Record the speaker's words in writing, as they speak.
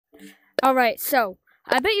Alright, so,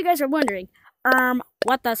 I bet you guys are wondering,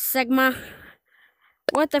 what the Sigma?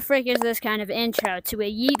 What the frick is this kind of intro to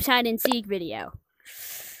a Yeeps hide and seek video?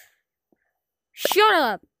 Shut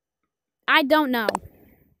up! I don't know.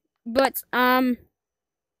 But,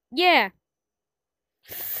 yeah.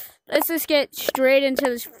 Let's just get straight into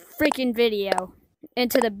this freaking video.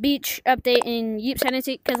 Into the beach update in Yeeps hide and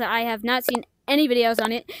seek, because I have not seen any videos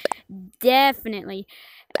on it. Definitely.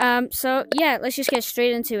 So, yeah, let's just get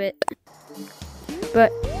straight into it. But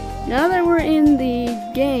now that we're in the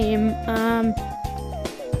game,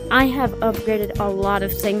 I have upgraded a lot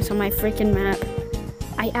of things on my freaking map.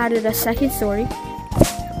 I added a second story.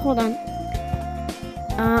 Hold on.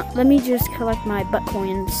 Let me just collect my butt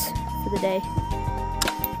coins for the day.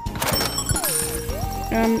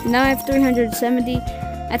 Now I have 370.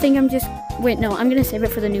 I think I'm just... Wait, no, I'm gonna save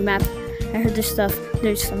it for the new map. I heard this stuff.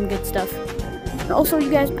 There's some good stuff. Also, you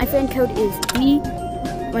guys, my fan code is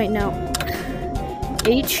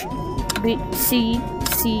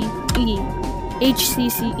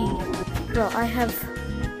HCCE. Bro, I have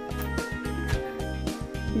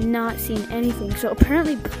not seen anything. So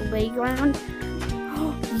apparently playground.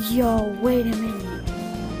 Yo, wait a minute.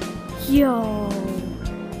 Yo,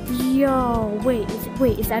 wait,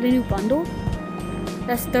 is that a new bundle?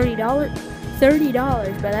 That's $30.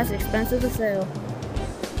 $30, but that's expensive as hell.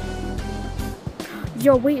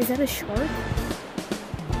 Yo, wait, is that a shark?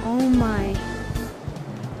 Oh my.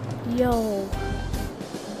 Yo.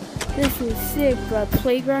 This is sick, bro.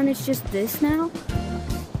 Playground is just this now?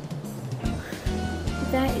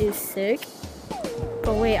 That is sick.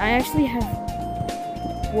 But wait, I actually have...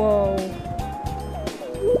 Whoa.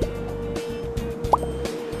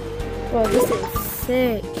 Bro, this is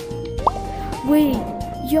sick. Wait.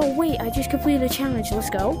 Yo, wait, I just completed a challenge. Let's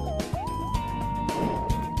go.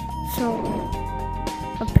 So...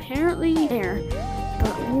 apparently there,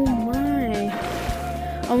 but oh my.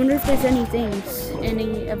 I wonder if there's any things,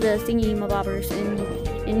 any of the thingy-mabobbers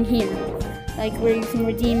in here. Like where you can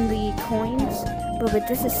redeem the coins. But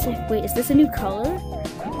this is sick. Wait, is this a new color?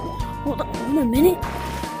 Hold on a minute.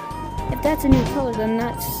 If that's a new color, then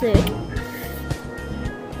that's sick.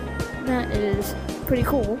 That is pretty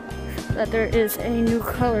cool. That there is a new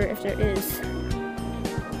color if there is.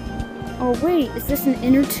 Oh wait, is this an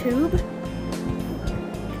inner tube?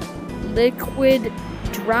 Liquid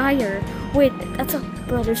dryer. Wait, that's a...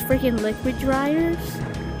 Bro, there's freaking liquid dryers?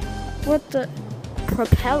 What the...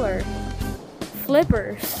 Propeller.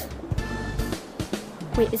 Flippers.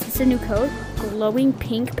 Wait, is this a new code? Glowing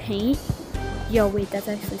pink paint? Yo, wait, that's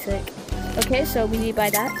actually sick. Okay, so we need to buy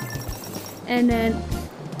that. And then,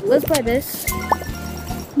 let's buy this.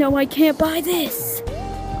 No, I can't buy this!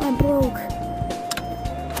 I'm broke.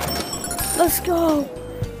 Let's go!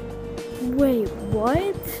 Wait,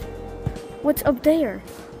 what? What's up there?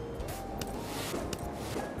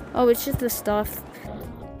 Oh, it's just the stuff.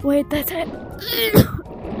 Wait, that's it.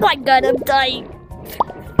 My God, I'm dying.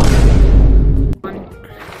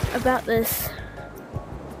 About this.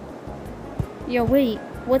 Yo, wait.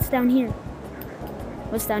 What's down here?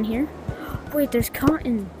 What's down here? Wait, there's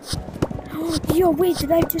cotton. Yo, wait,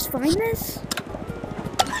 did I just find this?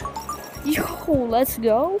 Yo, let's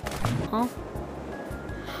go. Huh?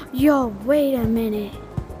 Yo, wait a minute.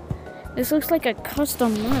 This looks like a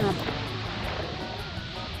custom map.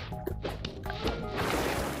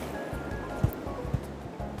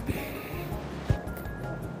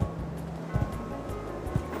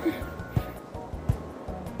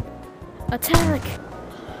 Attack!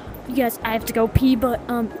 You guys, I have to go pee, but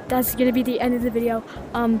that's gonna be the end of the video.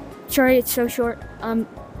 Sorry it's so short.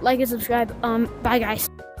 Like and subscribe. Bye guys.